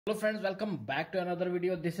Hello friends, welcome back to another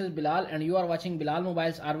video. This is Bilal and you are watching Bilal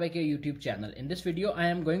Mobiles RYK YouTube channel. In this video I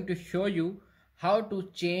am going to show you how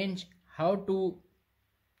to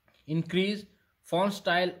increase font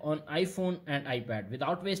style on iPhone and iPad.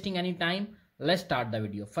 Without wasting any time, let's start the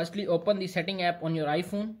video. Firstly, open the setting app on your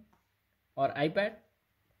iPhone or iPad.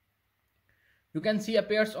 You can see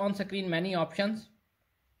appears on screen many options.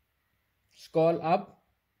 Scroll up.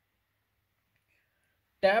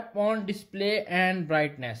 Tap on display and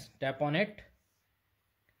brightness. Tap on it.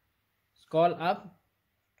 Scroll up.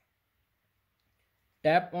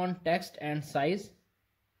 Tap on text and size.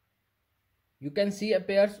 You can see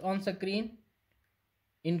appears on screen.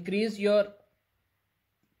 Increase your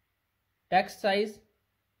text size.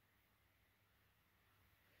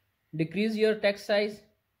 Decrease your text size.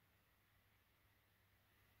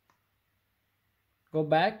 Go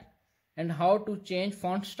back. And how to change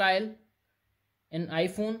font style in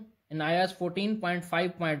iPhone in iOS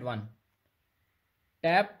 14.5.1.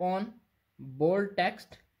 Tap on bold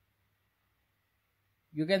text.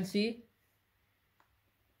 You can see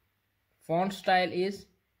font style is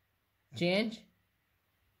change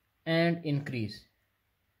and increase.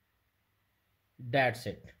 That's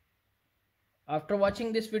it. After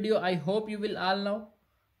watching this video, I hope you will all know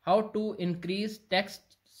how to increase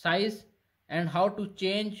text size and how to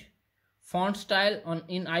change font style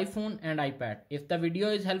in iPhone and iPad. If the video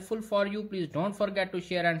is helpful for you, please don't forget to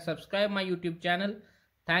share and subscribe my YouTube channel.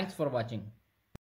 Thanks for watching.